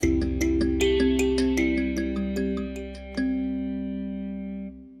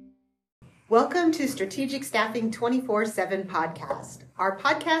Welcome to Strategic Staffing 24/7 podcast. Our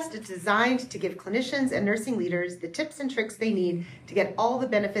podcast is designed to give clinicians and nursing leaders the tips and tricks they need to get all the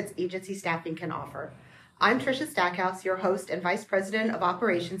benefits agency staffing can offer. I'm Tricia Stackhouse, your host and Vice President of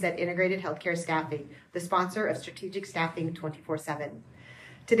Operations at Integrated Healthcare Staffing, the sponsor of Strategic Staffing 24/7.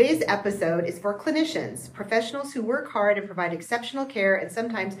 Today's episode is for clinicians, professionals who work hard and provide exceptional care and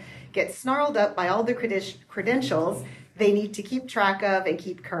sometimes get snarled up by all the credentials they need to keep track of and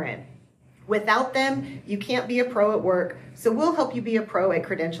keep current. Without them, you can't be a pro at work, so we'll help you be a pro at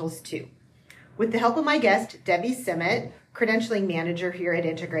credentials too. With the help of my guest, Debbie Simmet, credentialing manager here at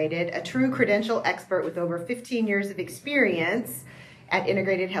Integrated, a true credential expert with over 15 years of experience at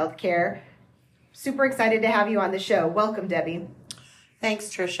Integrated Healthcare. Super excited to have you on the show. Welcome, Debbie. Thanks,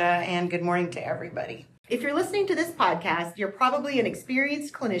 Tricia, and good morning to everybody. If you're listening to this podcast, you're probably an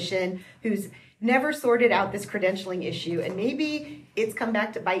experienced clinician who's never sorted out this credentialing issue, and maybe it's come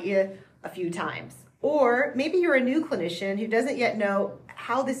back to bite you a few times. Or maybe you're a new clinician who doesn't yet know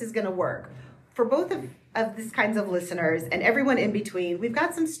how this is going to work. For both of these kinds of listeners and everyone in between, we've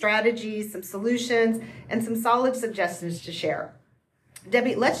got some strategies, some solutions, and some solid suggestions to share.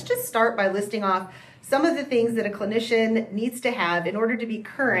 Debbie, let's just start by listing off some of the things that a clinician needs to have in order to be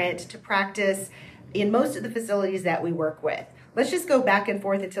current to practice in most of the facilities that we work with. Let's just go back and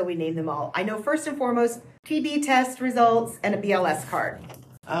forth until we name them all. I know first and foremost, TB test results and a BLS card.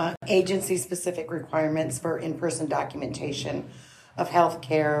 Agency-specific requirements for in-person documentation of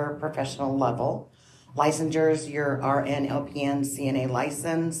healthcare professional level. Licensures, your RN, LPN, CNA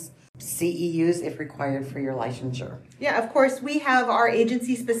license. CEUs if required for your licensure. Yeah, of course, we have our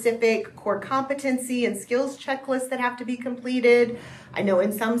agency-specific core competency and skills checklists that have to be completed. I know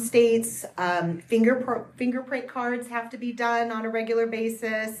in some states, fingerprint cards have to be done on a regular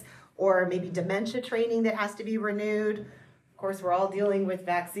basis, or maybe dementia training that has to be renewed. Of course, we're all dealing with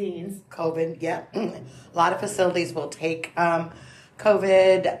vaccines. COVID, yeah. A lot of facilities will take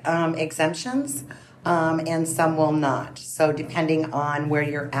COVID exemptions, and some will not. So depending on where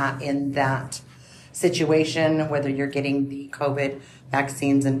you're at in that situation, whether you're getting the COVID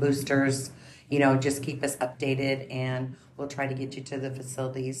vaccines and boosters, just keep us updated and we'll try to get you to the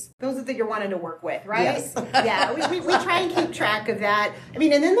facilities. Those are that you're wanting to work with, right? Yes. Yeah, we try and keep track of that. I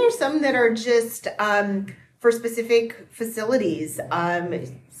mean, and then there's some that are just for specific facilities.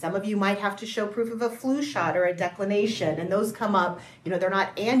 Some of you might have to show proof of a flu shot or a declination, and those come up, they're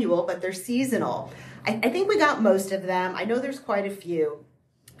not annual, but they're seasonal. I think we got most of them. I know there's quite a few.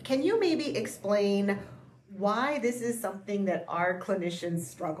 Can you maybe explain why this is something that our clinicians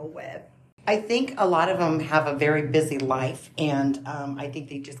struggle with? I think a lot of them have a very busy life, and I think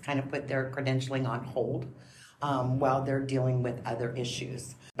they just kind of put their credentialing on hold while they're dealing with other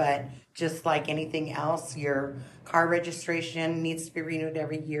issues. But just like anything else, your car registration needs to be renewed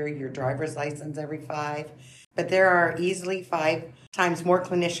every year, your driver's license every 5. But there are easily 5 times more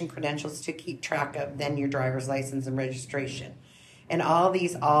clinician credentials to keep track of than your driver's license and registration. And all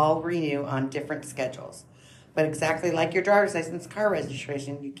these all renew on different schedules. But exactly like your driver's license, car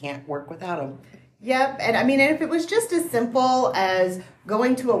registration, you can't work without them. Yep, and I mean, if it was just as simple as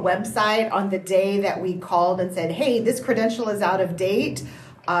going to a website on the day that we called and said, hey, this credential is out of date,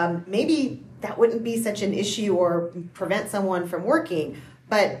 maybe that wouldn't be such an issue or prevent someone from working.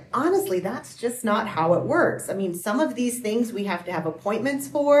 But honestly, that's just not how it works. I mean, some of these things we have to have appointments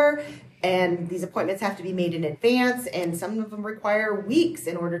for, and these appointments have to be made in advance, and some of them require weeks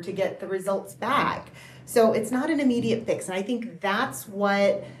in order to get the results back. So it's not an immediate fix, and I think that's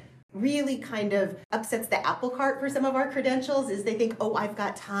what really kind of upsets the apple cart for some of our credentials is they think, oh, I've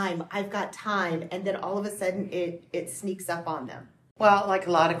got time, and then all of a sudden it sneaks up on them. Well, like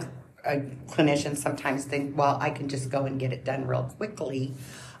a lot of clinicians sometimes think, well, I can just go and get it done real quickly.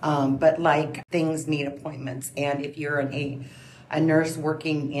 But like things need appointments. And if you're a nurse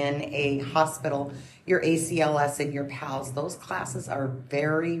working in a hospital, your ACLS and your PALS, those classes are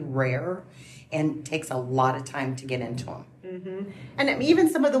very rare and takes a lot of time to get into them. Mm-hmm. And even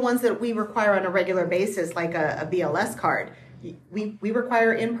some of the ones that we require on a regular basis, like a BLS card, we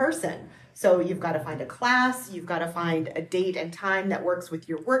require in person. So you've got to find a class, you've got to find a date and time that works with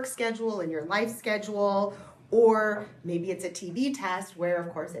your work schedule and your life schedule, or maybe it's a TB test where,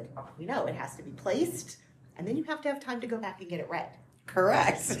 of course, it has to be placed, and then you have to have time to go back and get it read.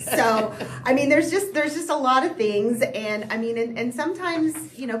 Correct. So, I mean, there's just a lot of things, and I mean, and sometimes,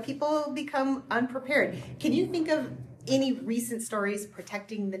 people become unprepared. Can you think of any recent stories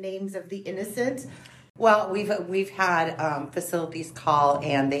protecting the names of the innocent? Well, we've had facilities call,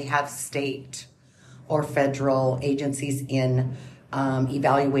 and they have state or federal agencies in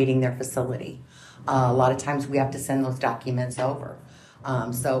evaluating their facility. A lot of times we have to send those documents over.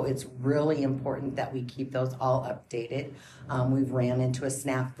 So it's really important that we keep those all updated. We've ran into a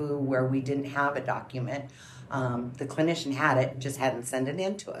snafu where we didn't have a document. The clinician had it, just hadn't sent it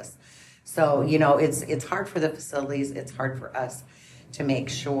in to us. So, it's hard for the facilities. It's hard for us to make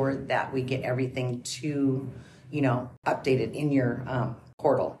sure that we get everything updated in your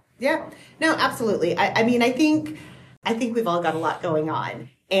portal. Yeah, no, absolutely. I mean, I think we've all got a lot going on,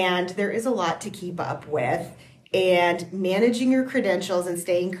 and there is a lot to keep up with. And managing your credentials and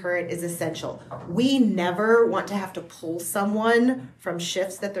staying current is essential. We never want to have to pull someone from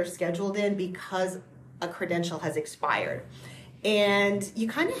shifts that they're scheduled in because a credential has expired. And you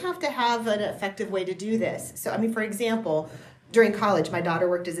kind of have to have an effective way to do this. So, I mean, for example, during college, my daughter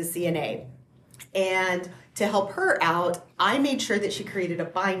worked as a CNA. And to help her out, I made sure that she created a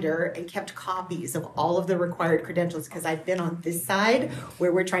binder and kept copies of all of the required credentials because I've been on this side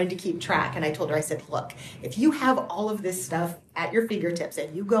where we're trying to keep track. And I told her, I said, look, if you have all of this stuff at your fingertips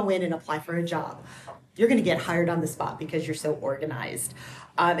and you go in and apply for a job, you're going to get hired on the spot because you're so organized.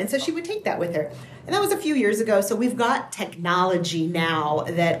 And so she would take that with her. And that was a few years ago. So we've got technology now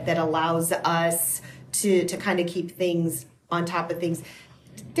that allows us to kind of keep things on top of things.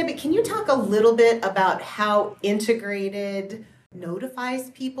 Debbie, can you talk a little bit about how Integrated notifies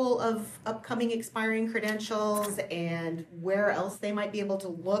people of upcoming expiring credentials and where else they might be able to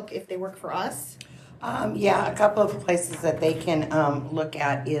look if they work for us? A couple of places that they can look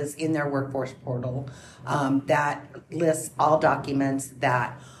at is in their workforce portal that lists all documents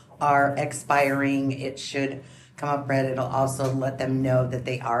that are expiring. It should come up red. It'll also let them know that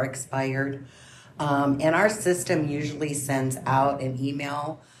they are expired. And our system usually sends out an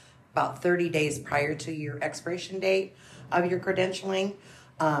email about 30 days prior to your expiration date of your credentialing.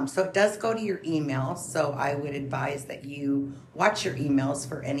 So it does go to your email. So I would advise that you watch your emails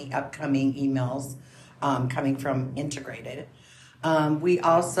for any upcoming emails coming from Integrated. We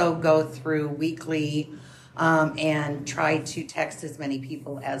also go through weekly and try to text as many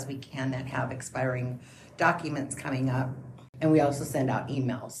people as we can that have expiring documents coming up. And we also send out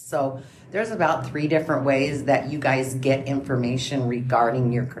emails. So there's about 3 different ways that you guys get information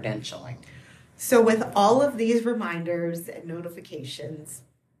regarding your credentialing. So with all of these reminders and notifications,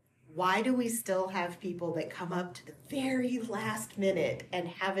 why do we still have people that come up to the very last minute and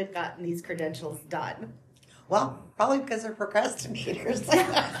haven't gotten these credentials done? Well, probably because they're procrastinators.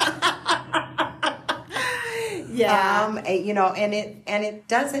 Yeah. And it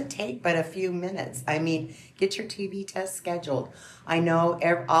doesn't take but a few minutes. I mean, get your TB test scheduled. I know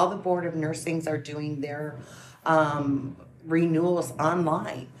all the Board of Nursings are doing their renewals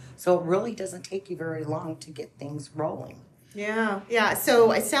online. So it really doesn't take you very long to get things rolling. Yeah.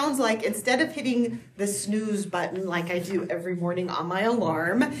 So it sounds like instead of hitting the snooze button like I do every morning on my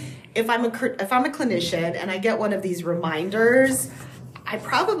alarm, if I'm a clinician and I get one of these reminders, I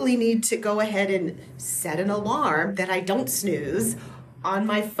probably need to go ahead and set an alarm that I don't snooze on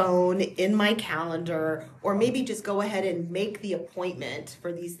my phone, in my calendar, or maybe just go ahead and make the appointment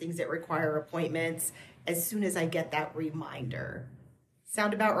for these things that require appointments as soon as I get that reminder.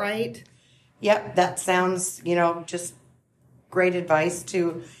 Sound about right? Yep, that sounds, just great advice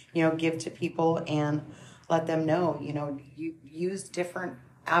to, give to people and let them know, you use different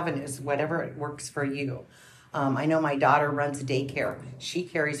avenues, whatever works for you. I know my daughter runs a daycare. She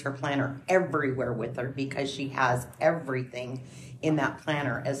carries her planner everywhere with her because she has everything in that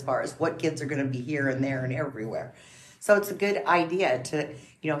planner as far as what kids are going to be here and there and everywhere. So it's a good idea to,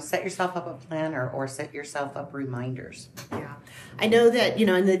 set yourself up a planner or set yourself up reminders. Yeah. I know that,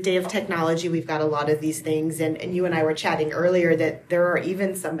 in the day of technology, we've got a lot of these things. And you and I were chatting earlier that there are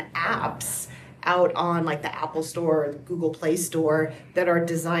even some apps out on like the Apple Store or the Google Play Store that are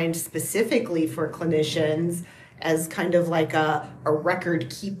designed specifically for clinicians as kind of like a record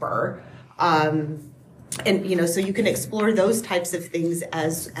keeper. So you can explore those types of things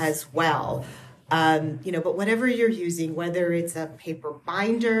as well. But whatever you're using, whether it's a paper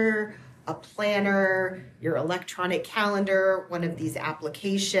binder, a planner, your electronic calendar, one of these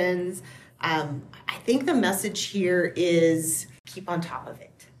applications, I think the message here is keep on top of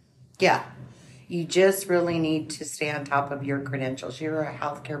it. Yeah. You just really need to stay on top of your credentials. You're a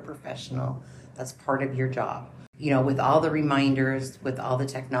healthcare professional. That's part of your job. With all the reminders, with all the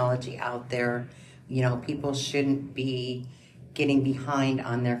technology out there, people shouldn't be getting behind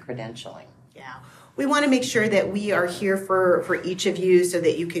on their credentialing. Yeah. We want to make sure that we are here for each of you so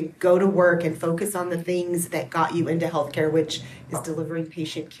that you can go to work and focus on the things that got you into healthcare, which is delivering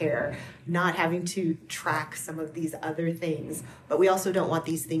patient care, not having to track some of these other things. But we also don't want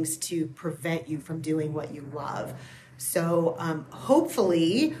these things to prevent you from doing what you love. So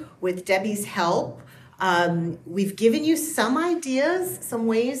hopefully with Debbie's help, We've given you some ideas, some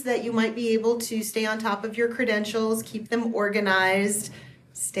ways that you might be able to stay on top of your credentials, keep them organized,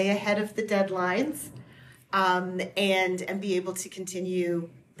 stay ahead of the deadlines, and be able to continue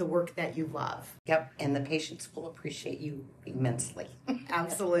the work that you love. Yep, and the patients will appreciate you immensely.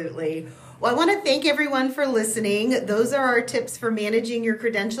 Absolutely. Well, I want to thank everyone for listening. Those are our tips for managing your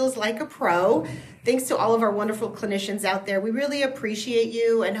credentials like a pro. Thanks to all of our wonderful clinicians out there. We really appreciate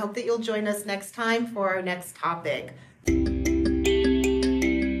you and hope that you'll join us next time for our next topic.